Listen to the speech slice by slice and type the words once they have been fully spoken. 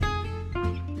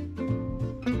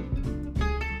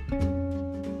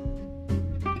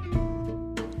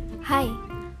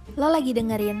Lo lagi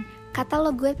dengerin Kata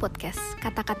Lo Gue Podcast,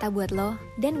 kata-kata buat lo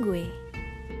dan gue.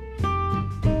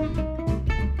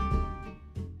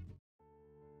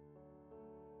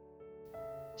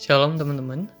 Shalom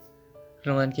teman-teman.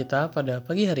 Renungan kita pada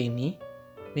pagi hari ini,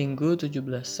 Minggu 17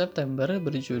 September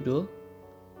berjudul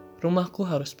RumahKu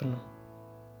Harus Penuh.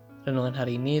 Renungan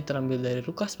hari ini terambil dari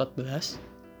Lukas 14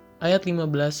 ayat 15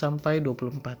 sampai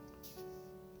 24.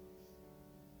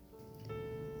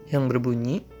 Yang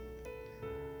berbunyi,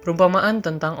 perumpamaan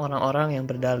tentang orang-orang yang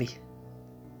berdalih.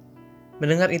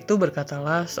 Mendengar itu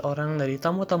berkatalah seorang dari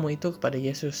tamu-tamu itu kepada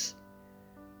Yesus,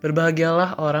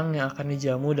 "Berbahagialah orang yang akan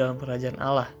dijamu dalam kerajaan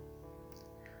Allah."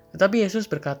 Tetapi Yesus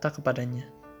berkata kepadanya,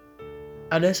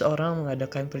 "Ada seorang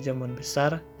mengadakan perjamuan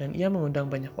besar dan ia mengundang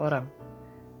banyak orang.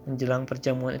 Menjelang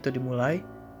perjamuan itu dimulai,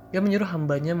 ia menyuruh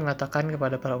hambanya mengatakan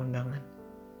kepada para undangan,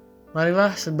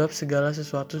 'Marilah sebab segala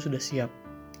sesuatu sudah siap.'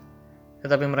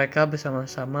 Tetapi mereka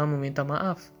bersama-sama meminta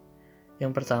maaf.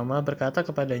 Yang pertama berkata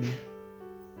kepadanya,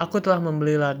 'Aku telah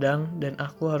membeli ladang dan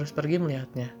aku harus pergi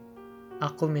melihatnya.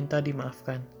 Aku minta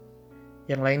dimaafkan.'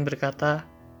 Yang lain berkata,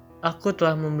 'Aku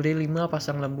telah membeli 5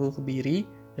 pasang lembu kebiri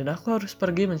dan aku harus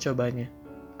pergi mencobanya.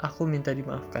 Aku minta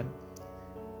dimaafkan.'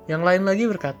 Yang lain lagi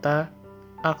berkata,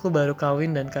 'Aku baru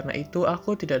kawin dan karena itu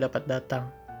aku tidak dapat datang.'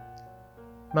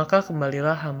 Maka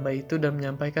kembalilah hamba itu dan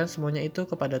menyampaikan semuanya itu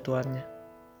kepada tuannya.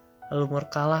 Lalu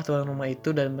murkalah tuan rumah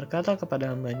itu dan berkata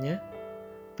kepada hambanya,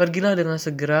 'Pergilah dengan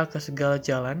segera ke segala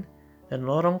jalan dan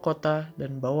lorong kota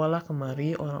dan bawalah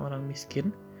kemari orang-orang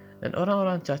miskin dan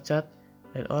orang-orang cacat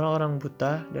dan orang-orang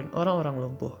buta dan orang-orang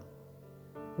lumpuh.'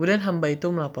 Kemudian hamba itu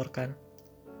melaporkan,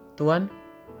 'Tuan,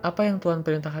 apa yang Tuan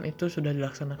perintahkan itu sudah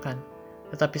dilaksanakan,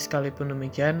 tetapi sekalipun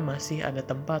demikian masih ada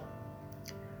tempat.'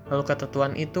 Lalu kata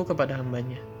tuan itu kepada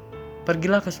hambanya,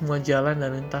 'Pergilah ke semua jalan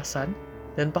dan lintasan,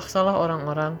 dan paksalah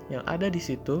orang-orang yang ada di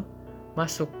situ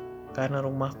masuk, karena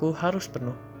rumahku harus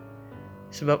penuh.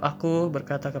 Sebab aku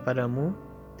berkata kepadamu,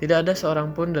 tidak ada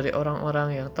seorang pun dari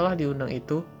orang-orang yang telah diundang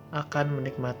itu akan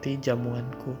menikmati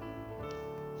jamuanku.'"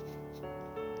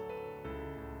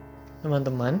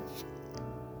 Teman-teman,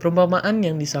 perumpamaan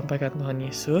yang disampaikan Tuhan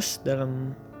Yesus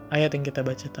dalam ayat yang kita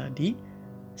baca tadi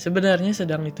sebenarnya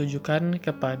sedang ditujukan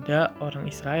kepada orang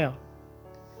Israel,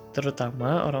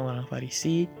 terutama orang-orang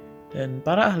Farisi dan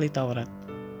para ahli Taurat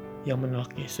yang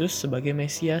menolak Yesus sebagai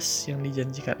Mesias yang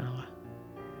dijanjikan Allah.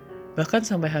 Bahkan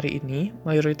sampai hari ini,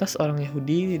 mayoritas orang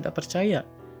Yahudi tidak percaya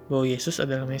bahwa Yesus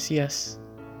adalah Mesias.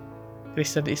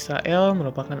 Kristen Israel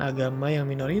merupakan agama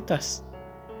yang minoritas.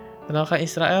 Penolakan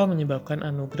Israel menyebabkan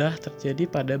anugerah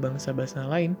terjadi pada bangsa-bangsa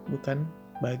lain, bukan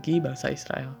bagi bangsa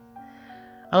Israel.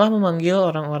 Allah memanggil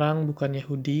orang-orang bukan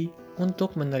Yahudi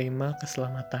untuk menerima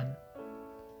keselamatan.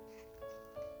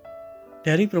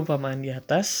 Dari perumpamaan di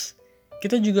atas,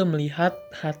 kita juga melihat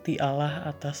hati Allah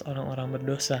atas orang-orang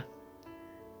berdosa.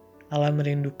 Allah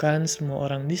merindukan semua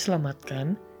orang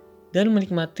diselamatkan dan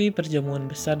menikmati perjamuan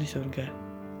besar di surga.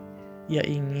 Ia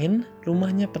ingin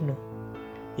rumahnya penuh.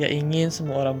 Ia ingin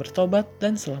semua orang bertobat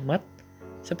dan selamat,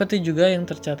 seperti juga yang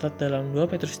tercatat dalam 2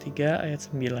 Petrus 3 ayat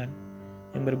 9,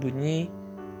 yang berbunyi,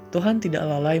 "Tuhan tidak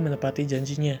lalai menepati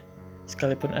janjinya,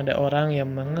 sekalipun ada orang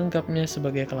yang menganggapnya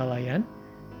sebagai kelalaian,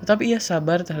 tetapi ia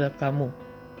sabar terhadap kamu,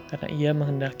 karena ia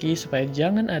menghendaki supaya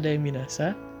jangan ada yang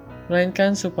binasa,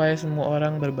 melainkan supaya semua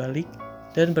orang berbalik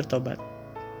dan bertobat."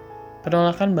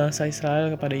 Penolakan bangsa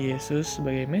Israel kepada Yesus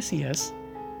sebagai Mesias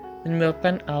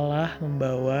menyebabkan Allah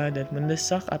membawa dan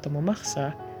mendesak atau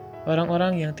memaksa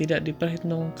orang-orang yang tidak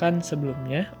diperhitungkan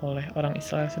sebelumnya oleh orang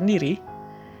Israel sendiri.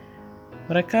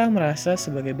 Mereka merasa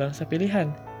sebagai bangsa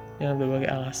pilihan, dengan berbagai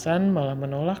alasan malah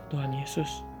menolak Tuhan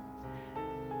Yesus.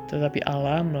 Tetapi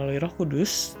Allah melalui Roh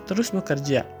Kudus terus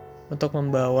bekerja untuk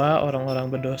membawa orang-orang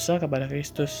berdosa kepada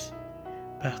Kristus,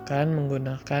 bahkan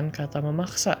menggunakan kata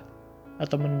memaksa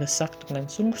atau mendesak dengan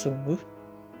sungguh-sungguh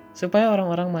supaya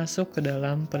orang-orang masuk ke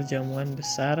dalam perjamuan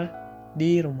besar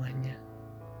di rumahnya.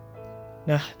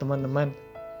 Nah, teman-teman,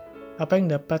 apa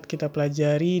yang dapat kita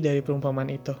pelajari dari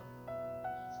perumpamaan itu?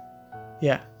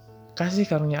 Ya, kasih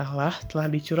karunia Allah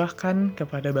telah dicurahkan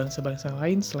kepada bangsa-bangsa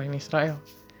lain selain Israel.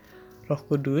 Roh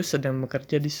Kudus sedang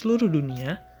bekerja di seluruh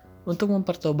dunia untuk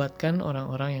mempertobatkan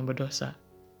orang-orang yang berdosa.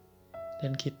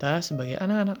 Dan kita sebagai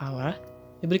anak-anak Allah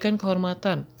diberikan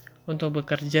kehormatan untuk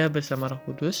bekerja bersama Roh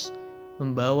Kudus,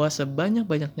 membawa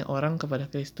sebanyak-banyaknya orang kepada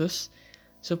Kristus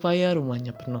supaya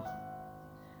rumahnya penuh.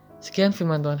 Sekian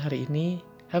firman Tuhan hari ini.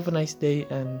 Have a nice day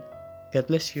and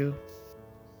God bless you.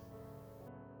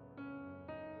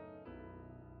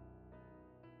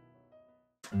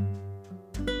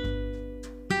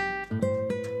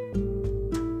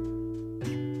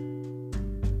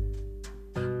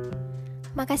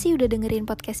 Makasih udah dengerin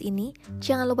podcast ini.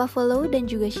 Jangan lupa follow dan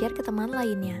juga share ke teman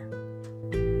lainnya.